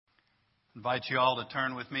Invite you all to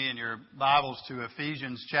turn with me in your Bibles to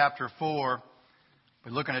Ephesians chapter 4.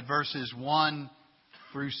 We're looking at verses 1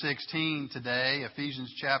 through 16 today. Ephesians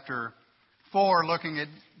chapter 4, looking at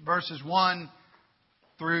verses 1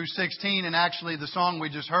 through 16. And actually the song we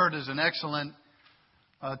just heard is an excellent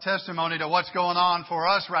testimony to what's going on for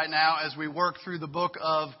us right now as we work through the book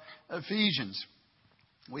of Ephesians.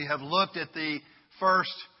 We have looked at the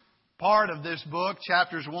first part of this book,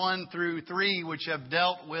 chapters 1 through 3, which have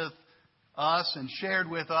dealt with us and shared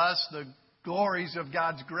with us the glories of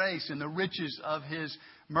God's grace and the riches of His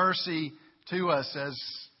mercy to us, as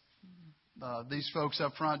these folks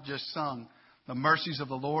up front just sung. The mercies of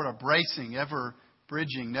the Lord are bracing, ever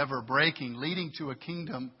bridging, never breaking, leading to a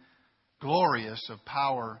kingdom glorious of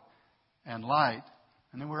power and light.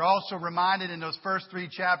 And then we're also reminded in those first 3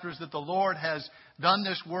 chapters that the Lord has done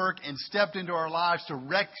this work and stepped into our lives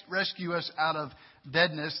to rescue us out of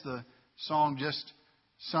deadness. The song just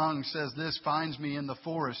sung says this: finds me in the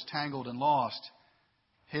forest, tangled and lost,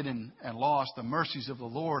 hidden and lost. The mercies of the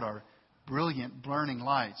Lord are brilliant, burning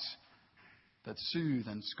lights that soothe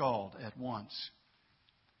and scald at once.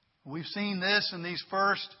 We've seen this in these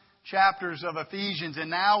first chapters of Ephesians,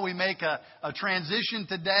 and now we make a transition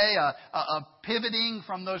today, a pivoting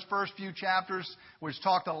from those first few chapters, which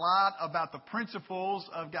talked a lot about the principles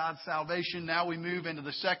of God's salvation. Now we move into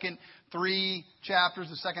the second 3 chapters,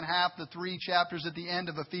 the second half, the 3 chapters at the end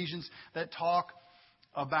of Ephesians that talk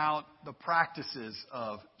about the practices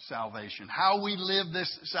of salvation, how we live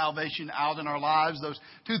this salvation out in our lives. Those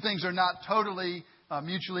 2 things are not totally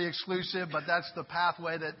mutually exclusive, but that's the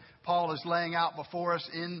pathway that Paul is laying out before us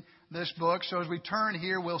in this book. So as we turn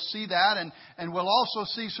here, we'll see that, and we'll also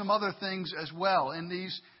see some other things as well in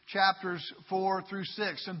these chapters 4 through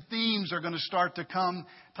 6. Some themes are going to start to come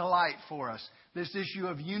to light for us. This issue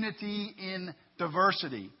of unity in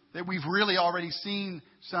diversity that we've really already seen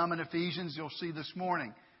some in Ephesians, you'll see this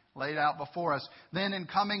morning laid out before us. Then in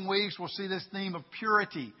coming weeks, we'll see this theme of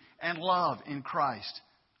purity and love in Christ.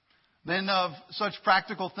 Then of such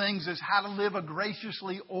practical things as how to live a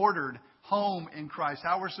graciously ordered home in Christ.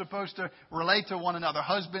 How we're supposed to relate to one another.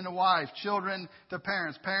 Husband to wife, children to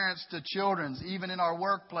parents, parents to children, even in our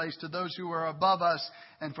workplace to those who are above us,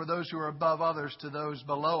 and for those who are above others to those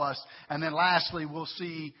below us. And then lastly, we'll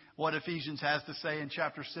see what Ephesians has to say in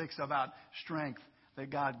chapter 6 about strength that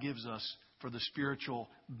God gives us for the spiritual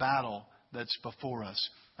battle that's before us.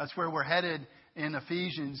 That's where we're headed in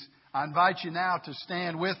Ephesians. I invite you now to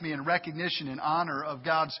stand with me in recognition and honor of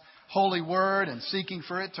God's holy word and seeking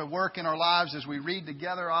for it to work in our lives as we read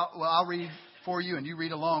together. I'll read for you and you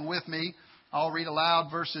read along with me. I'll read aloud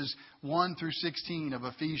verses 1 through 16 of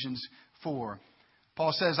Ephesians 4.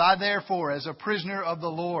 Paul says, I therefore, as a prisoner of the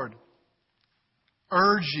Lord,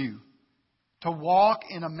 urge you to walk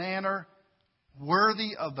in a manner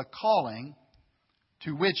worthy of the calling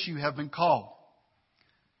to which you have been called,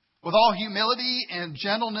 with all humility and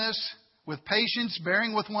gentleness, with patience,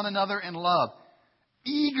 bearing with one another in love,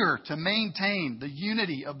 eager to maintain the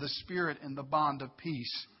unity of the Spirit in the bond of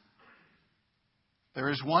peace.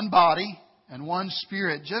 There is one body and one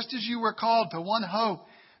Spirit, just as you were called to one hope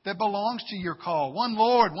that belongs to your call. One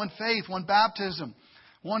Lord, one faith, one baptism,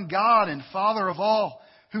 one God and Father of all,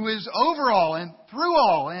 who is over all and through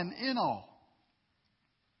all and in all.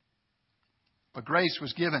 But grace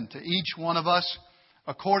was given to each one of us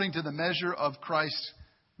according to the measure of Christ's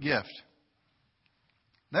gift.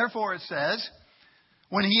 Therefore it says,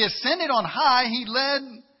 when He ascended on high, He led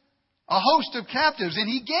a host of captives, and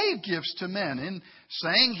He gave gifts to men. In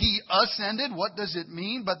saying He ascended, what does it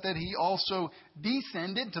mean but that He also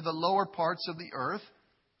descended to the lower parts of the earth?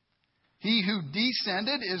 He who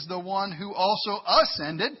descended is the one who also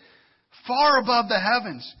ascended far above the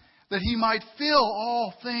heavens, that He might fill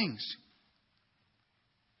all things.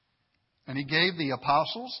 And He gave the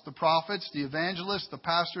apostles, the prophets, the evangelists, the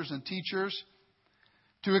pastors and teachers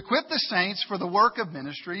to equip the saints for the work of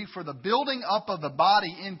ministry, for the building up of the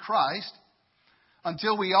body in Christ,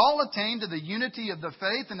 until we all attain to the unity of the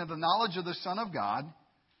faith and of the knowledge of the Son of God,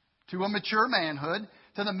 to a mature manhood,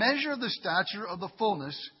 to the measure of the stature of the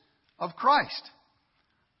fullness of Christ,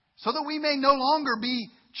 so that we may no longer be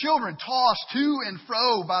children tossed to and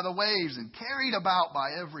fro by the waves and carried about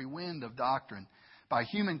by every wind of doctrine, by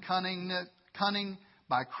human cunning,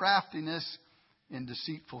 by craftiness in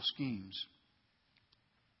deceitful schemes.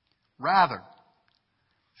 Rather,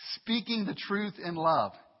 speaking the truth in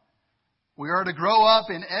love, we are to grow up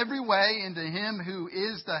in every way into Him who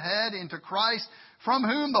is the head, into Christ, from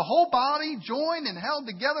whom the whole body, joined and held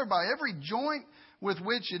together by every joint with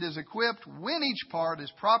which it is equipped, when each part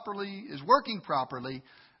is working properly,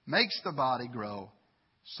 makes the body grow,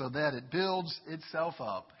 so that it builds itself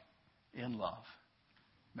up in love.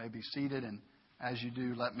 You may be seated, and as you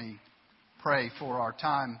do, let me pray for our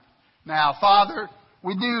time. Now, Father,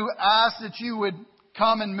 we do ask that you would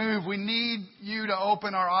come and move. We need you to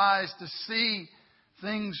open our eyes to see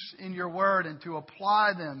things in your word and to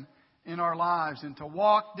apply them in our lives and to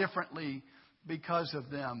walk differently because of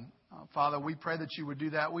them. Father, we pray that you would do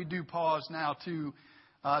that. We do pause now to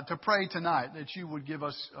pray tonight that you would give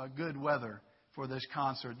us good weather for this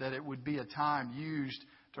concert, that it would be a time used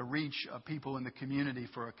to reach people in the community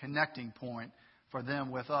for a connecting point for them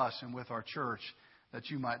with us and with our church, that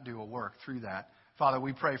you might do a work through that. Father,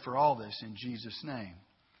 we pray for all this in Jesus' name.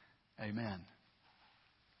 Amen.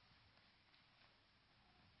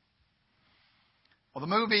 Well, the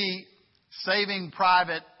movie Saving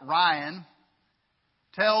Private Ryan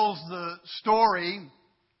tells the story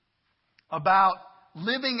about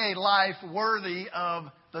living a life worthy of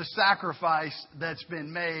the sacrifice that's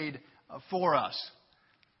been made for us.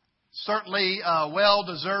 Certainly well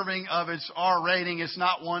deserving of its R rating. It's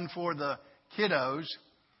not one for the kiddos.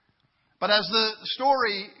 But as the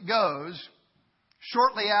story goes,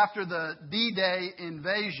 shortly after the D-Day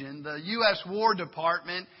invasion, the U.S. War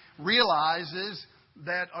Department realizes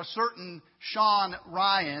that a certain Sean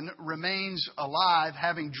Ryan remains alive,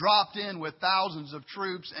 having dropped in with thousands of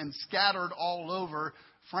troops and scattered all over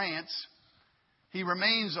France. He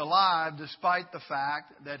remains alive despite the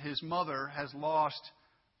fact that his mother has lost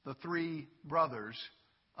the three brothers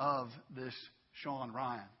of this Sean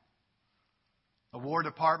Ryan. The War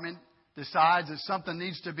Department decides that something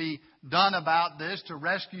needs to be done about this to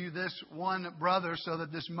rescue this one brother so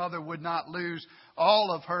that this mother would not lose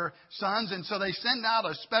all of her sons. And so they send out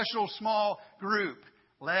a special small group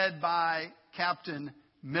led by Captain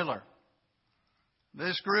Miller.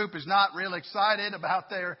 This group is not real excited about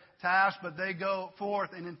their task, but they go forth,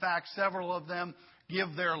 and in fact several of them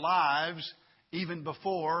give their lives even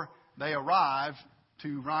before they arrive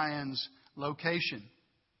to Ryan's location.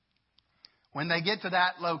 When they get to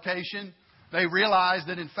that location, they realize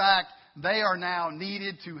that in fact they are now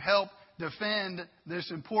needed to help defend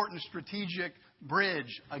this important strategic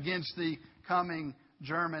bridge against the coming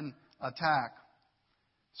German attack.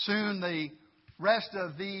 Soon the rest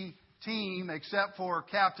of the team, except for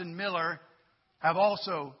Captain Miller, have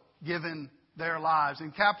also given their lives.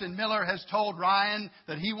 And Captain Miller has told Ryan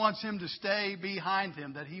that he wants him to stay behind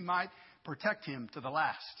him, that he might protect him to the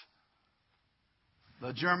last.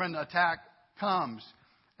 The German attack comes,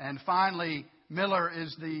 and finally Miller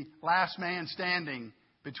is the last man standing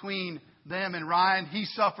between them and Ryan. He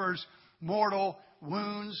suffers mortal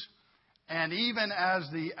wounds, and even as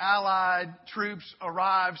the Allied troops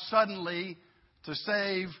arrive suddenly to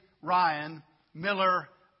save Ryan, Miller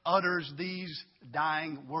utters these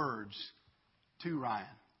dying words to Ryan.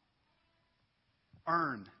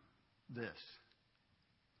 Earn this.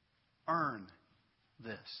 Earn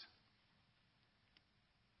this.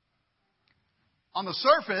 On the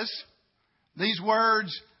surface, these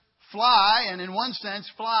words fly, and in one sense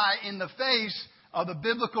fly in the face of the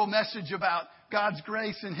biblical message about God's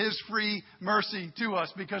grace and His free mercy to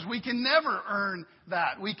us, because we can never earn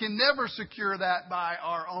that. We can never secure that by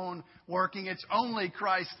our own working. It's only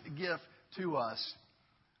Christ's gift to us.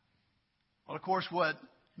 Well, of course, what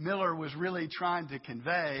Miller was really trying to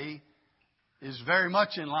convey is very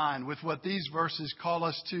much in line with what these verses call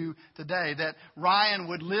us to today, that Ryan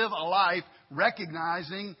would live a life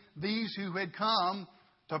recognizing these who had come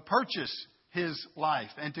to purchase his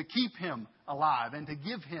life and to keep him alive and to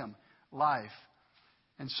give him life.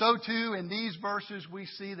 And so too in these verses we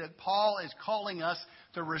see that Paul is calling us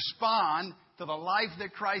to respond to the life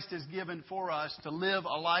that Christ has given for us, to live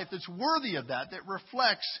a life that's worthy of that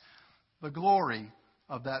reflects the glory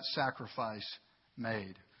of that sacrifice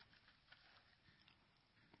made.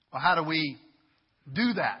 Well, how do we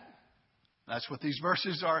do that? That's what these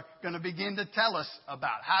verses are going to begin to tell us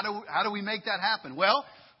about. How do we make that happen? Well,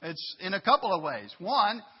 it's in a couple of ways.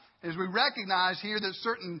 One is we recognize here that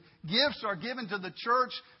certain gifts are given to the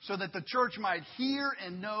church so that the church might hear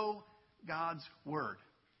and know God's Word.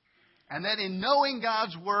 And that in knowing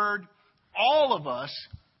God's Word, all of us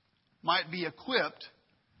might be equipped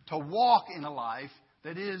to walk in a life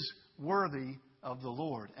that is worthy of the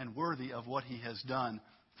Lord and worthy of what He has done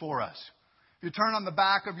for us. If you turn on the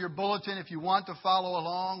back of your bulletin, if you want to follow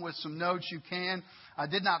along with some notes, you can. I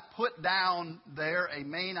did not put down there a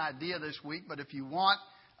main idea this week, but if you want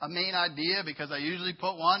a main idea, because I usually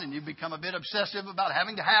put one and you become a bit obsessive about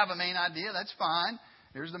having to have a main idea, that's fine.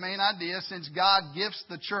 Here's the main idea. Since God gifts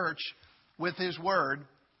the church with His Word,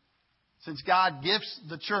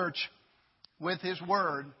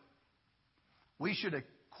 we should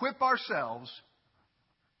equip ourselves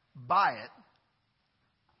by it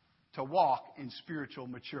to walk in spiritual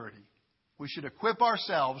maturity. We should equip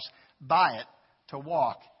ourselves by it to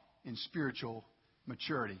walk in spiritual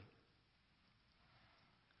maturity.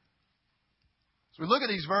 As we look at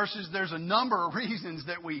these verses, there's a number of reasons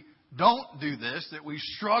that we don't do this, that we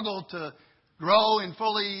struggle to grow in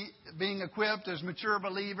fully being equipped as mature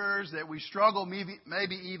believers, that we struggle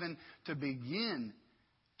maybe even to begin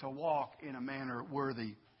to walk in a manner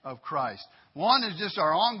worthy of Christ. One is just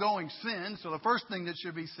our ongoing sin. So the first thing that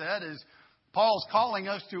should be said is Paul's calling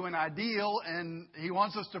us to an ideal and he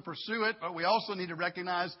wants us to pursue it, but we also need to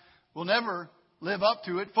recognize we'll never live up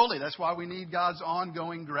to it fully. That's why we need God's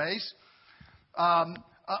ongoing grace.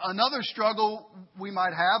 Another struggle we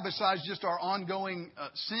might have, besides just our ongoing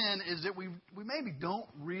sin, is that we maybe don't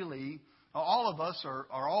really, all of us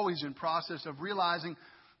are always in process of realizing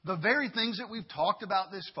the very things that we've talked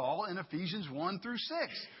about this fall in Ephesians 1 through 6.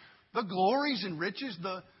 The glories and riches,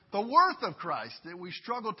 the worth of Christ, that we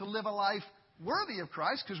struggle to live a life worthy of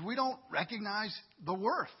Christ because we don't recognize the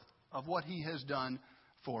worth of what He has done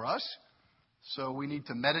for us. So we need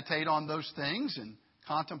to meditate on those things and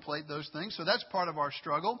contemplate those things. So that's part of our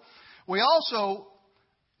struggle. We also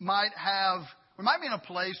might be in a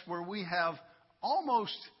place where we have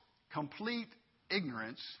almost complete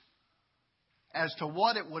ignorance as to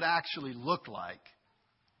what it would actually look like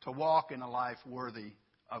to walk in a life worthy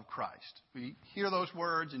of Christ. We hear those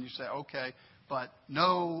words and you say, okay, but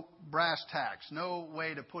no brass tacks, no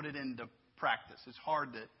way to put it into practice. It's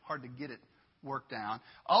hard to get it worked down.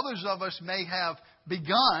 Others of us may have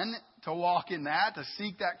begun to walk in that, to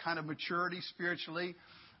seek that kind of maturity spiritually,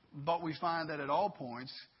 but we find that at all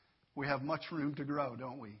points we have much room to grow,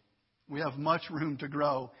 don't we? We have much room to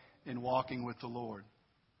grow in walking with the Lord.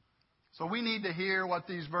 So we need to hear what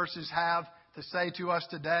these verses have to say to us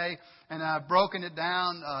today. And I've broken it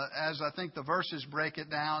down as I think the verses break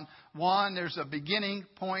it down. 1, there's a beginning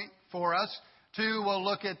point for us. 2, we'll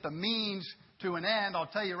look at the means to an end. I'll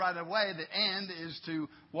tell you right away, the end is to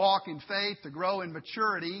walk in faith, to grow in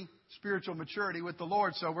maturity, spiritual maturity with the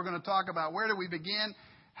Lord. So we're going to talk about where do we begin,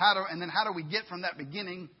 and then how do we get from that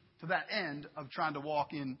beginning to that end of trying to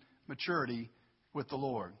walk in maturity with the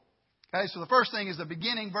Lord. Okay, so the first thing is the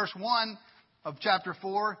beginning. Verse 1 of chapter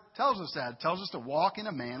 4 tells us that. It tells us to walk in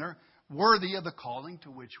a manner worthy of the calling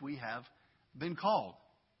to which we have been called.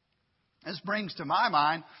 This brings to my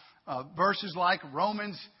mind verses like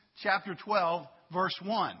Romans chapter 12, verse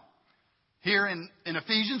 1. Here in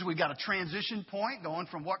Ephesians, we've got a transition point going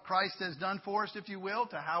from what Christ has done for us, if you will,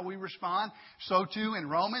 to how we respond. So too in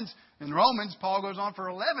Romans. In Romans, Paul goes on for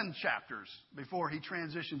 11 chapters before he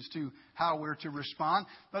transitions to how we're to respond.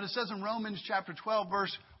 But it says in Romans chapter 12,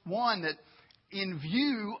 verse 1, that in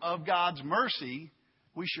view of God's mercy,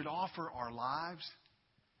 we should offer our lives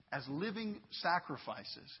as living sacrifices.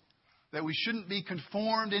 That we shouldn't be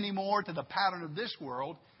conformed anymore to the pattern of this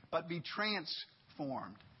world, but be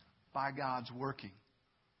transformed by God's working.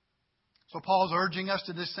 So Paul's urging us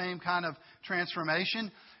to this same kind of transformation.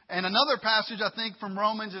 And another passage, I think, from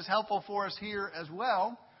Romans is helpful for us here as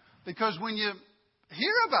well. Because when you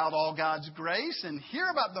hear about all God's grace and hear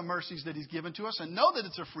about the mercies that He's given to us and know that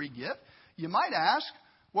it's a free gift, you might ask,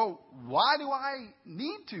 well, why do I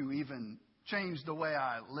need to even change the way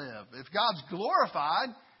I live? If God's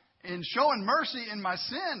glorified in showing mercy in my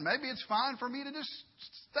sin, maybe it's fine for me to just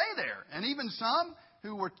stay there. And even some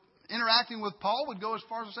who were interacting with Paul would go as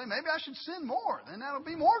far as to say, maybe I should sin more. Then that'll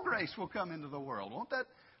be more grace will come into the world. Won't that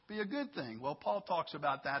be a good thing? Well, Paul talks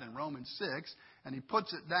about that in Romans 6, and he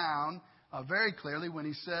puts it down very clearly when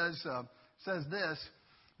he says this,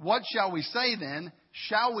 what shall we say then?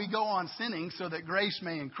 Shall we go on sinning so that grace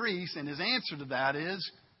may increase? And his answer to that is,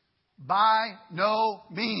 by no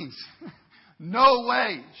means. No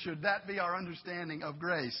way should that be our understanding of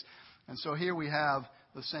grace. And so here we have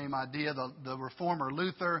the same idea. The reformer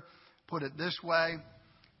Luther put it this way.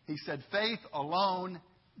 He said, faith alone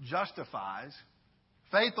justifies.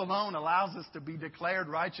 Faith alone allows us to be declared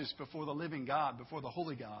righteous before the living God, before the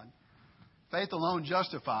holy God. Faith alone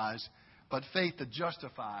justifies, but faith that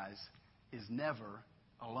justifies is never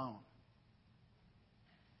alone.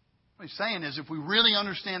 What he's saying is if we really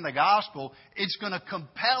understand the gospel, it's going to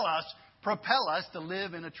propel us to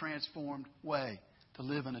live in a transformed way, to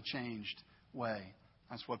live in a changed way.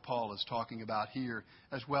 That's what Paul is talking about here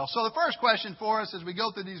as well. So the first question for us as we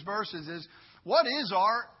go through these verses is, what is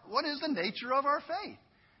the nature of our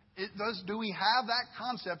faith? Do we have that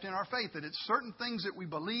concept in our faith, that it's certain things that we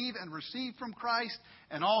believe and receive from Christ,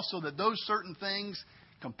 and also that those certain things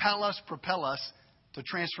compel us, propel us to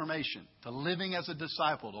transformation, to living as a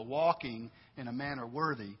disciple, to walking in a manner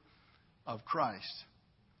worthy of Christ?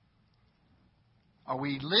 Are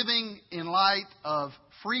we living in light of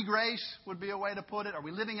free grace, would be a way to put it? Are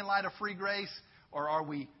we living in light of free grace, or are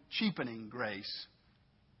we cheapening grace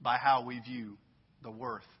by how we view the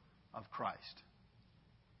worth of Christ?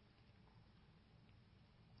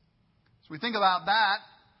 So we think about that.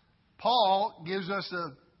 Paul gives us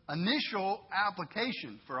an initial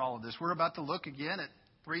application for all of this. We're about to look again at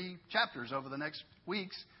 3 chapters over the next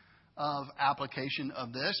weeks of application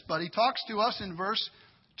of this. But he talks to us in verse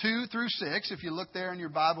 2 through 6, if you look there in your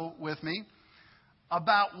Bible with me,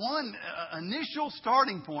 about one initial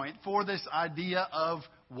starting point for this idea of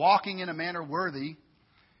walking in a manner worthy.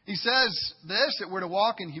 He says this, that we're to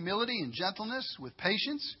walk in humility and gentleness, with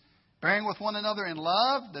patience, bearing with one another in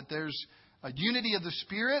love, that there's a unity of the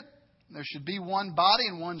Spirit. There should be one body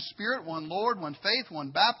and one Spirit, one Lord, one faith, one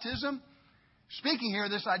baptism. Speaking here,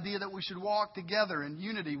 this idea that we should walk together in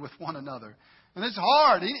unity with one another. And it's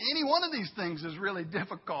hard. Any one of these things is really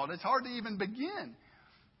difficult. It's hard to even begin.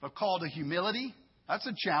 The call to humility, that's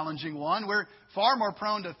a challenging one. We're far more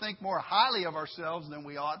prone to think more highly of ourselves than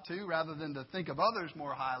we ought to, rather than to think of others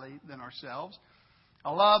more highly than ourselves.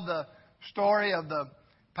 I love the story of the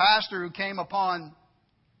pastor who came upon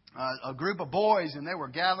a group of boys, and they were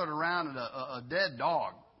gathered around a dead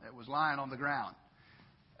dog that was lying on the ground.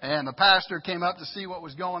 And the pastor came up to see what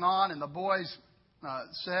was going on, and the boys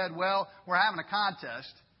said, well, we're having a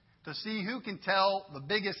contest to see who can tell the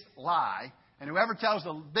biggest lie, and whoever tells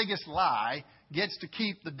the biggest lie gets to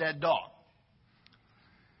keep the dead dog.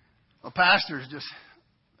 The pastor just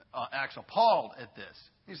acts appalled at this.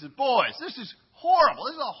 He says, boys, this is horrible.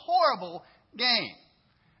 This is a horrible game.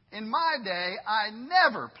 In my day, I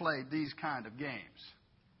never played these kind of games.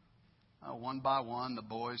 One by one, the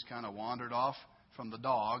boys kind of wandered off from the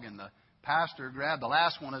dog, and the pastor grabbed the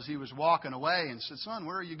last one as he was walking away and said, son,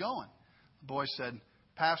 where are you going? The boy said,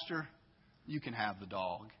 Pastor, you can have the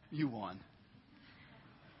dog. You won.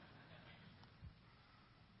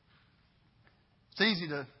 It's easy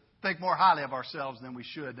to think more highly of ourselves than we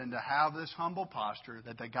should, than to have this humble posture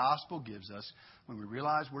that the gospel gives us when we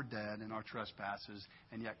realize we're dead in our trespasses,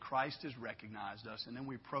 and yet Christ has recognized us, and then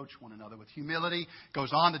we approach one another with humility. It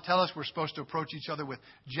goes on to tell us we're supposed to approach each other with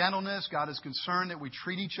gentleness. God is concerned that we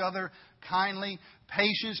treat each other kindly,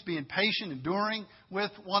 patience, being patient, enduring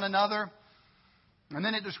with one another. And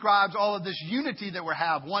then it describes all of this unity that we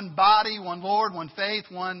have. One body, one Lord, one faith,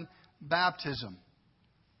 one baptism.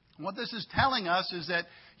 And what this is telling us is that,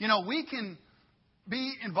 we can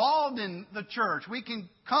be involved in the church. We can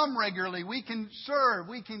come regularly. We can serve.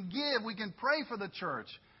 We can give. We can pray for the church.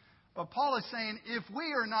 But Paul is saying if we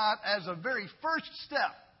are not, as a very first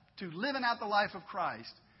step to living out the life of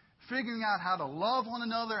Christ, figuring out how to love one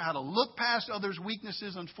another, how to look past others'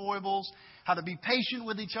 weaknesses and foibles, how to be patient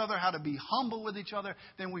with each other, how to be humble with each other,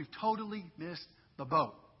 then we've totally missed the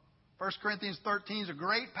boat. 1 Corinthians 13 is a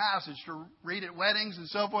great passage to read at weddings and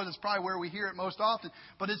so forth. It's probably where we hear it most often.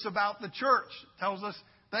 But it's about the church. It tells us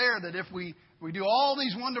there that if we do all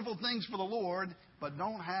these wonderful things for the Lord, but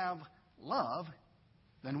don't have love,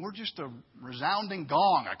 then we're just a resounding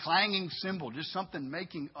gong, a clanging cymbal, just something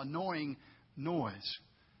making annoying noise.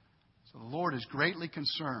 So the Lord is greatly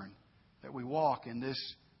concerned that we walk in this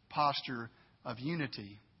posture of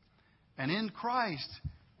unity. And in Christ,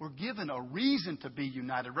 we're given a reason to be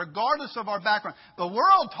united, regardless of our background. The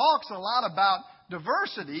world talks a lot about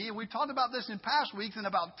diversity, and we've talked about this in past weeks, and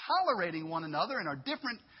about tolerating one another in our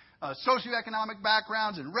different socioeconomic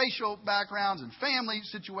backgrounds and racial backgrounds and family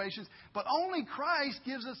situations. But only Christ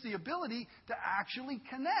gives us the ability to actually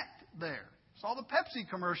connect there. Saw the Pepsi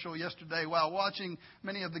commercial yesterday while watching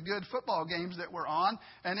many of the good football games that were on,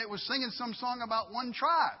 and it was singing some song about one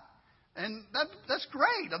tribe. And that's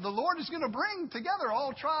great. The Lord is going to bring together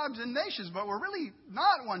all tribes and nations, but we're really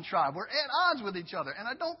not one tribe. We're at odds with each other. And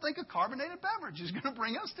I don't think a carbonated beverage is going to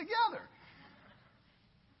bring us together.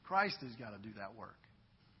 Christ has got to do that work.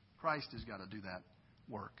 Christ has got to do that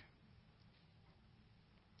work.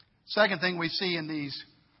 Second thing we see in these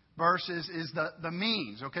verses is the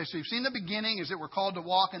means. Okay, so you've seen the beginning is that we're called to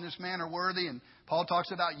walk in this manner worthy, and Paul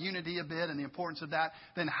talks about unity a bit and the importance of that.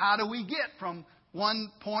 Then how do we get from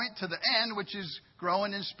one point to the end, which is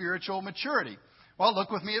growing in spiritual maturity? Well,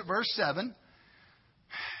 look with me at verse 7.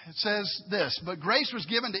 It says this, but grace was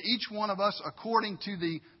given to each one of us according to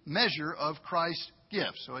the measure of Christ's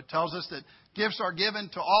gift. So it tells us that gifts are given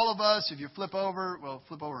to all of us. If you flip over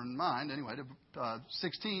in mine anyway, to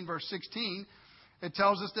 16, verse 16, it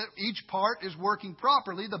tells us that each part is working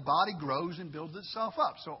properly. The body grows and builds itself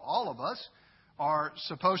up. So all of us are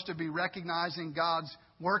supposed to be recognizing God's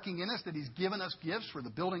working in us, that He's given us gifts for the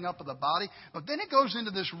building up of the body. But then it goes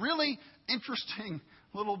into this really interesting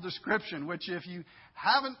little description, which if you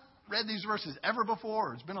haven't read these verses ever before,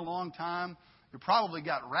 or it's been a long time, you probably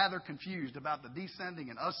got rather confused about the descending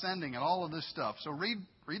and ascending and all of this stuff. So read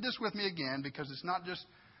this with me again, because it's not just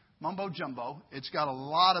mumbo jumbo. It's got a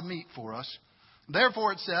lot of meat for us.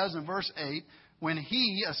 Therefore, it says in verse 8, when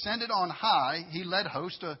he ascended on high, he led a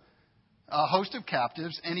host of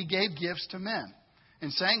captives, and he gave gifts to men. In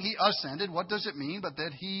saying he ascended, what does it mean? But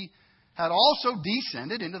that he had also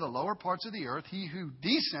descended into the lower parts of the earth. He who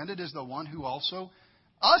descended is the one who also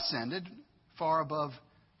ascended far above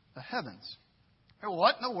the heavens.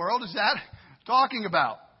 What in the world is that talking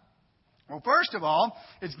about? Well, first of all,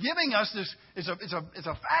 it's giving us this. It's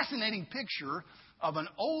a fascinating picture of an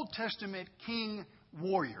Old Testament king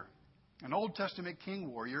warrior, an Old Testament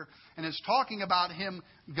king warrior, and it's talking about him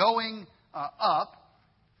going up.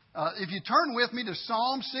 If you turn with me to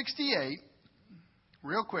Psalm 68,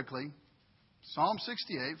 real quickly, Psalm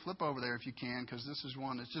 68, flip over there if you can, because this is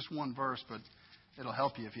it's just one verse, but it'll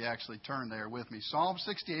help you if you actually turn there with me. Psalm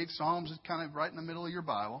 68, Psalms is kind of right in the middle of your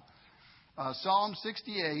Bible. Psalm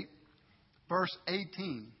 68, verse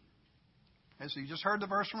 18. Okay, so you just heard the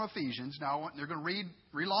verse from Ephesians. Now you're going to read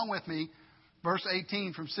along with me, verse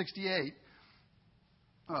 18 from 68,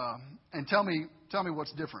 and tell me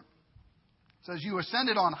what's different. It says, you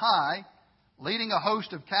ascended on high, leading a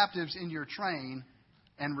host of captives in your train,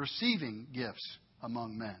 and receiving gifts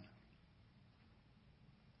among men.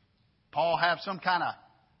 Paul have some kind of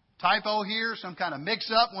typo here, some kind of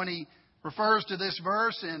mix-up when he refers to this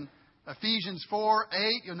verse in Ephesians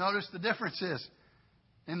 4:8. You'll notice the differences.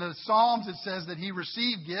 In the Psalms, it says that he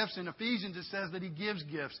received gifts. In Ephesians, it says that he gives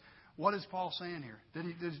gifts. What is Paul saying here?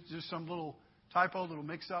 Did just some little typo, little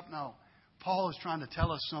mix-up? No. Paul is trying to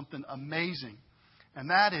tell us something amazing.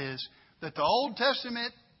 And that is that the Old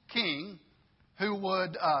Testament king who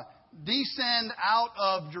would descend out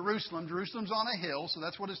of Jerusalem. Jerusalem's on a hill, so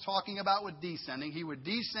that's what it's talking about with descending. He would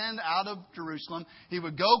descend out of Jerusalem. He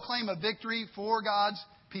would go claim a victory for God's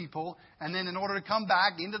people. And then in order to come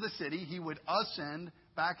back into the city, he would ascend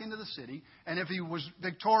back into the city. And if he was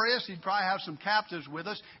victorious, he'd probably have some captives with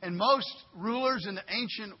us. And most rulers in the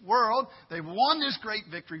ancient world, they've won this great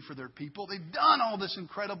victory for their people. They've done all this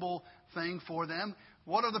incredible thing for them.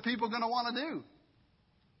 What are the people going to want to do?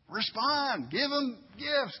 Respond. Give him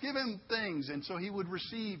gifts. Give him things. And so he would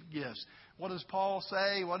receive gifts. What does Paul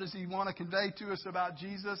say? What does he want to convey to us about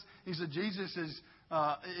Jesus? He said Jesus is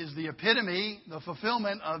the epitome, the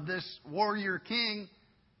fulfillment of this warrior king.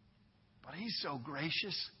 But he's so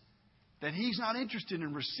gracious that he's not interested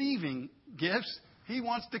in receiving gifts. He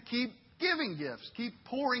wants to keep giving gifts, keep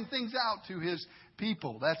pouring things out to his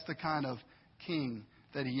people. That's the kind of king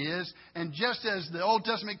that he is. And just as the Old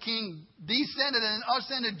Testament king descended and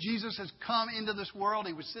ascended, Jesus has come into this world.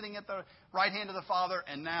 He was sitting at the right hand of the Father,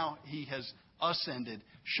 and now he has ascended,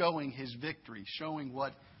 showing his victory, showing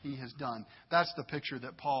what he has done. That's the picture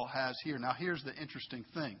that Paul has here. Now, here's the interesting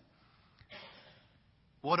thing.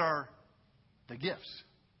 What are the gifts?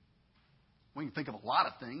 We can think of a lot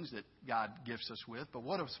of things that God gifts us with, but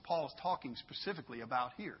what is Paul talking specifically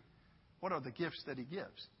about here? What are the gifts that he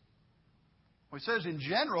gives? Well, he says in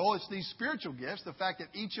general, it's these spiritual gifts, the fact that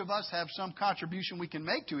each of us have some contribution we can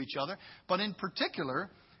make to each other. But in particular,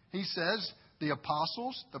 he says the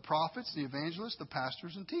apostles, the prophets, the evangelists, the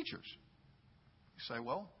pastors, and teachers. You say,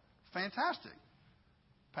 well, fantastic.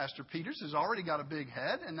 Pastor Peters has already got a big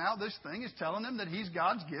head, and now this thing is telling him that he's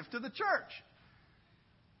God's gift to the church.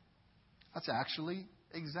 That's actually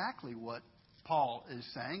exactly what Paul is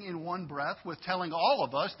saying in one breath, with telling all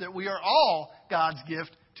of us that we are all God's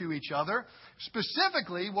gift to each other.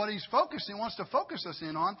 Specifically, what he wants to focus us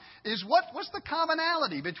in on is what's the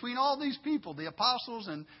commonality between all these people, the apostles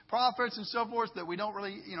and prophets and so forth, that we don't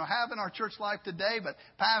really have in our church life today, but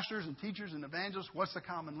pastors and teachers and evangelists. What's the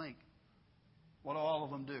common link? What do all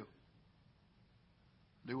of them do?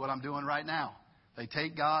 Do what I'm doing right now. They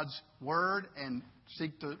take God's word and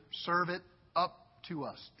seek to serve it up to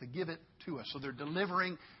us, to give it to us. So they're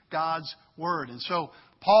delivering God's word. And so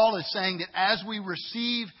Paul is saying that as we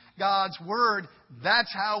receive God's word,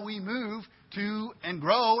 that's how we move to and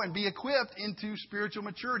grow and be equipped into spiritual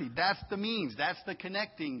maturity. That's the means. That's the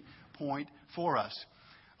connecting point for us.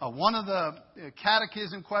 One of the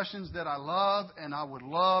catechism questions that I love, and I would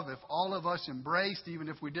love if all of us embraced, even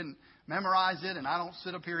if we didn't memorize it, and I don't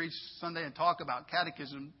sit up here each Sunday and talk about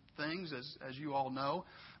catechism things, as you all know,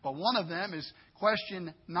 but one of them is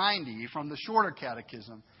question 90 from the Shorter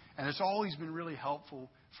Catechism, and it's always been really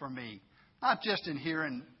helpful for me, not just in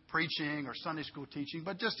hearing preaching or Sunday school teaching,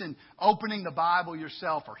 but just in opening the Bible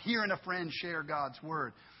yourself or hearing a friend share God's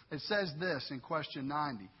word. It says this in question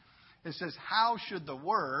 90. It says, how should the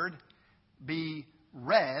word be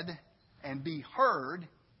read and be heard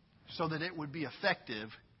so that it would be effective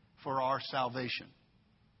for our salvation?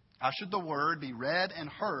 How should the Word be read and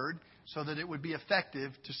heard so that it would be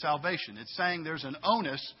effective to salvation? It's saying there's an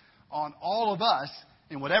onus on all of us,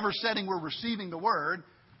 in whatever setting we're receiving the Word,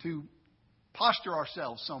 to posture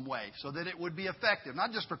ourselves some way so that it would be effective,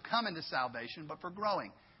 not just for coming to salvation, but for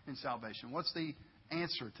growing in salvation. What's the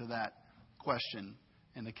answer to that question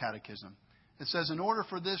in the Catechism? It says, in order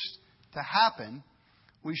for this to happen,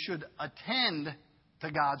 we should attend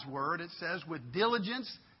to God's Word, it says, with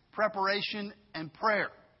diligence, preparation, and prayer.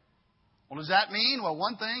 What does that mean? Well,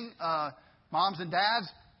 one thing, moms and dads,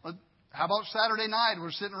 how about Saturday night?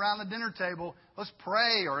 We're sitting around the dinner table. Let's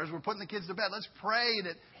pray, or as we're putting the kids to bed, let's pray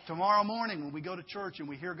that tomorrow morning when we go to church and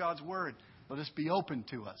we hear God's Word, let us be open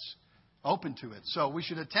to us. Open to it. So we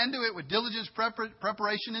should attend to it with diligence,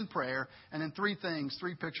 preparation, and prayer. And then three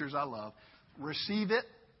pictures I love. Receive it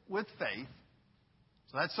with faith.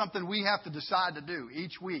 So that's something we have to decide to do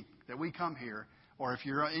each week that we come here. Or if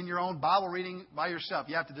you're in your own Bible reading by yourself,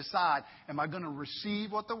 you have to decide, am I going to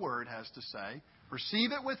receive what the Word has to say?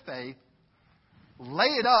 Receive it with faith. Lay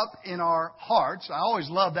it up in our hearts. I always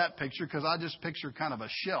love that picture because I just picture kind of a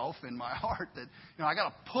shelf in my heart that, I got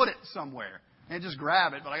to put it somewhere. And just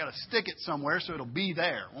grab it, but I got to stick it somewhere so it'll be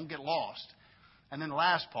there. It won't get lost. And then the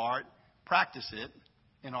last part, practice it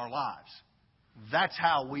in our lives. That's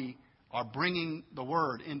how we are bringing the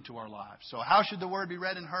Word into our lives. So how should the Word be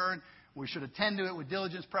read and heard? We should attend to it with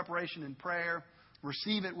diligence, preparation, and prayer.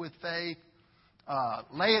 Receive it with faith.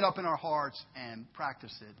 Lay it up in our hearts and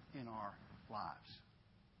practice it in our lives.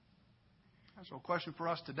 So a question for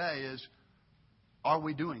us today is, are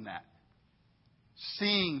we doing that?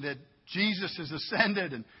 Seeing that Jesus has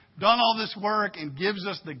ascended and done all this work and gives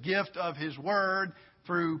us the gift of His Word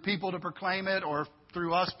through people to proclaim it or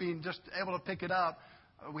through us being just able to pick it up,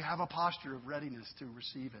 we have a posture of readiness to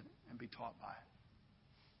receive it and be taught by it.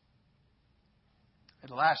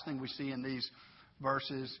 And the last thing we see in these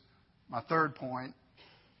verses, my third point,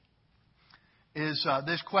 is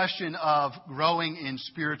this question of growing in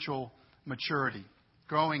spiritual maturity.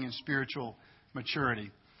 Growing in spiritual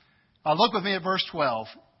maturity. Look with me at verse 12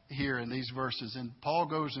 here in these verses. And Paul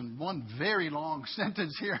goes in one very long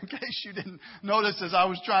sentence here in case you didn't notice as I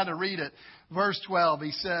was trying to read it. Verse 12,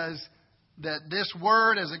 he says that this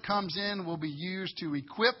word as it comes in will be used to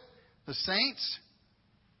equip the saints.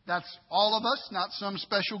 That's all of us, not some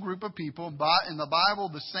special group of people. In the Bible,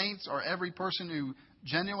 the saints are every person who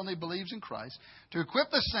genuinely believes in Christ. To equip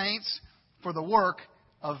the saints for the work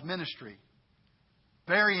of ministry.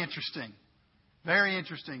 Very interesting. Very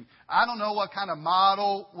interesting. I don't know what kind of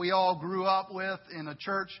model we all grew up with in a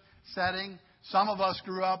church setting. Some of us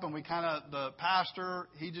grew up and the pastor,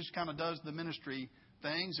 he just kind of does the ministry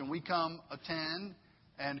things and we come attend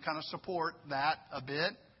and kind of support that a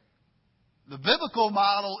bit. The biblical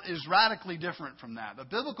model is radically different from that. The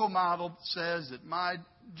biblical model says that my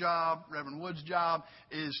job, Reverend Wood's job,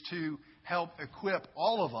 is to help equip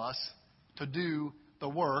all of us to do the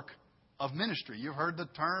work of ministry. You've heard the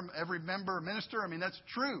term, every member a minister. I mean, that's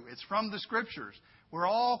true. It's from the Scriptures. We're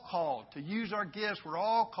all called to use our gifts. We're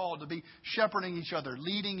all called to be shepherding each other,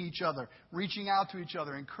 leading each other, reaching out to each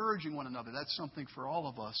other, encouraging one another. That's something for all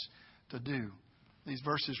of us to do. These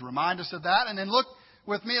verses remind us of that. And then look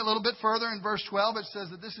with me a little bit further in verse 12. It says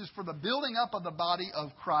that this is for the building up of the body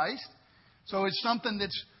of Christ. So it's something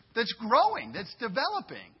that's growing, that's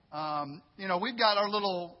developing. We've got our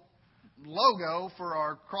little logo for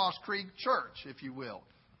our Cross Creek Church, if you will.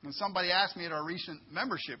 And somebody asked me at our recent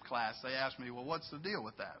membership class, they asked me, well, what's the deal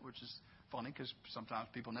with that? Which is funny because sometimes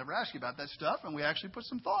people never ask you about that stuff, and we actually put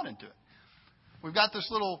some thought into it. We've got this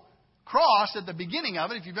little cross at the beginning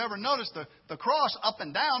of it. If you've ever noticed, the cross up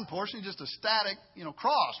and down portion is just a static,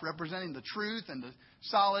 cross representing the truth and the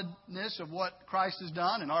solidness of what Christ has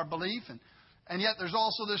done and our belief. And yet there's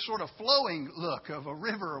also this sort of flowing look of a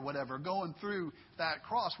river or whatever going through that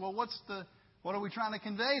cross. Well, what are we trying to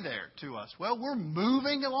convey there to us? Well, we're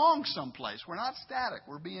moving along someplace. We're not static.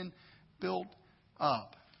 We're being built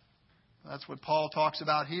up. That's what Paul talks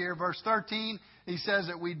about here. Verse 13, he says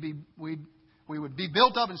that we would be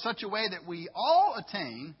built up in such a way that we all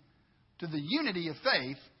attain to the unity of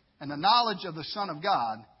faith and the knowledge of the Son of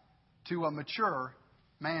God to a mature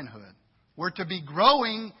manhood. We're to be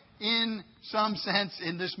growing in some sense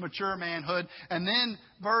in this mature manhood. And then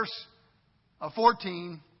verse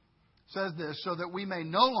 14 says this, so that we may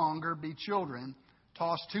no longer be children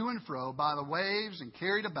tossed to and fro by the waves and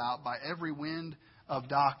carried about by every wind of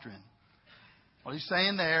doctrine. What he's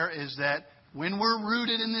saying there is that when we're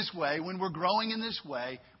rooted in this way, when we're growing in this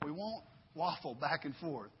way, we won't waffle back and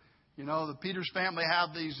forth. The Peters family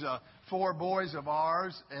have these 4 boys of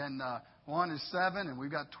ours, and One is 7, and we've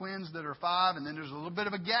got twins that are 5, and then there's a little bit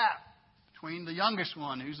of a gap between the youngest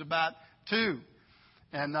one, who's about 2.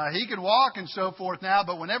 And he can walk and so forth now,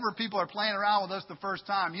 but whenever people are playing around with us the first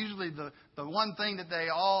time, usually the one thing that they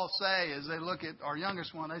all say is they look at our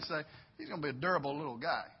youngest one, they say, he's going to be a durable little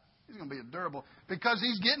guy. He's going to be a durable, because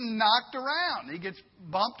he's getting knocked around. He gets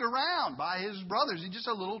bumped around by his brothers. He's just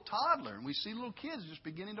a little toddler. And we see little kids just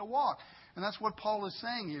beginning to walk. And that's what Paul is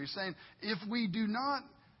saying here. He's saying, if we do not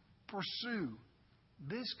pursue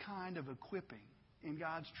this kind of equipping in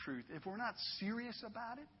God's truth, if we're not serious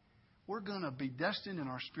about it, we're going to be destined in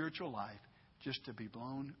our spiritual life just to be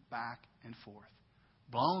blown back and forth.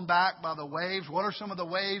 Blown back by the waves. What are some of the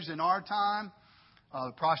waves in our time?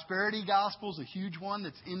 The prosperity gospel is a huge one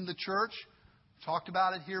that's in the church. Talked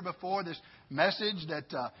about it here before. This message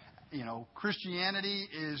that Christianity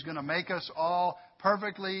is going to make us all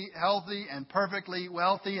perfectly healthy and perfectly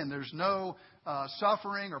wealthy, and there's no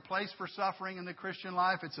suffering or place for suffering in the Christian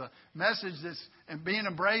life. It's a message that's being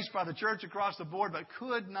embraced by the church across the board, but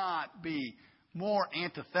could not be more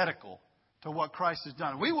antithetical to what Christ has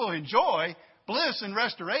done. We will enjoy bliss and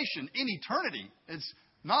restoration in eternity. It's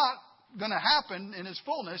not going to happen in its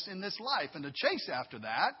fullness in this life. And to chase after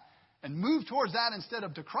that and move towards that instead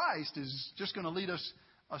of to Christ is just going to lead us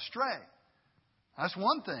astray. That's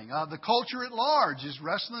one thing. The culture at large is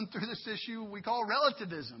wrestling through this issue we call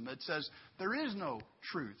relativism. It says there is no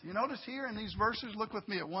truth. You notice here in these verses, look with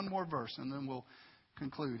me at one more verse and then we'll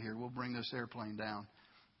conclude here. We'll bring this airplane down.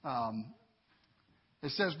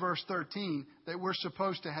 It says, verse 13, that we're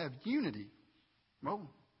supposed to have unity.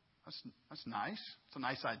 Well, that's nice. It's a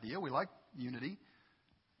nice idea. We like unity.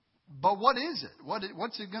 But what is it?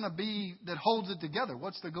 What's it going to be that holds it together?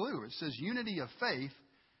 What's the glue? It says unity of faith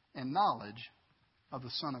and knowledge of the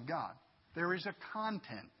Son of God. There is a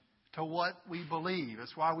content to what we believe.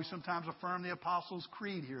 That's why we sometimes affirm the Apostles'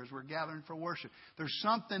 Creed here as we're gathering for worship. There's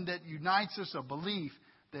something that unites us, a belief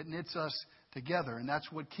that knits us together, and that's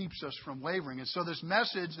what keeps us from wavering. And so this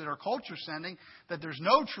message that our culture is sending, that there's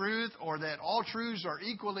no truth or that all truths are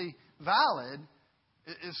equally valid,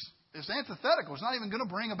 is antithetical. It's not even going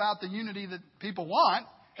to bring about the unity that people want,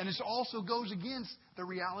 and it also goes against the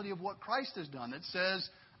reality of what Christ has done. It says,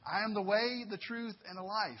 I am the way, the truth, and the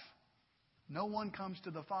life. No one comes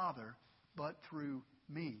to the Father but through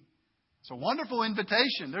me. It's a wonderful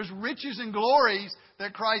invitation. There's riches and glories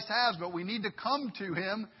that Christ has, but we need to come to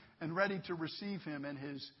Him and ready to receive Him and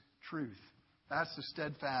His truth. That's the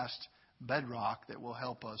steadfast bedrock that will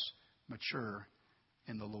help us mature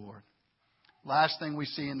in the Lord. Last thing we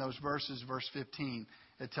see in those verses, verse 15,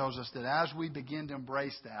 it tells us that as we begin to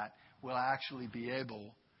embrace that, we'll actually be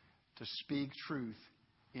able to speak truth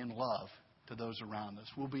in love to those around us.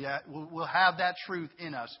 We'll have that truth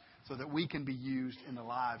in us so that we can be used in the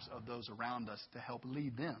lives of those around us to help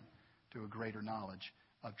lead them to a greater knowledge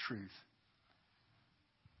of truth.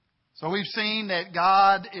 So we've seen that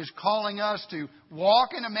God is calling us to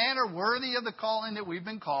walk in a manner worthy of the calling that we've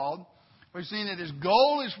been called. We've seen that His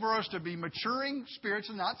goal is for us to be maturing spirits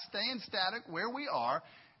and not staying static where we are.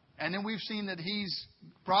 And then we've seen that He's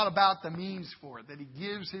brought about the means for it, that He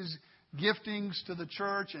gives His giftings to the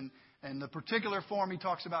church. And the particular form He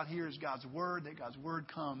talks about here is God's Word, that God's Word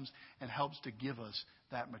comes and helps to give us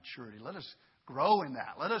that maturity. Let us grow in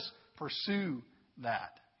that. Let us pursue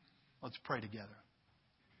that. Let's pray together.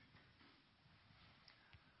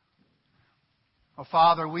 Oh,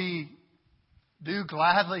 Father, we do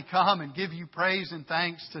gladly come and give You praise and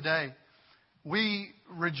thanks today. We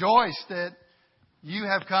rejoice that You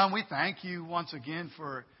have come. We thank You once again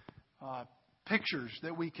for pictures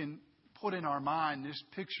that we can put in our mind. This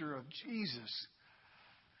picture of Jesus,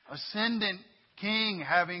 ascendant King,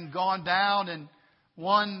 having gone down and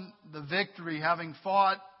won the victory, having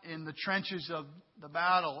fought in the trenches of the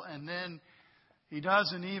battle. And then He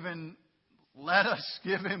doesn't even let us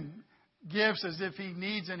give Him gifts as if He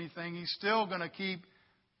needs anything. He's still going to keep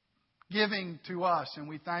giving to us. And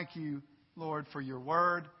we thank You, Lord, for Your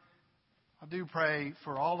Word. I do pray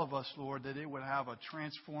for all of us, Lord, that it would have a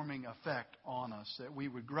transforming effect on us, that we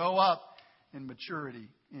would grow up in maturity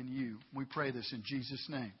in You. We pray this in Jesus'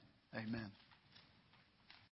 name. Amen.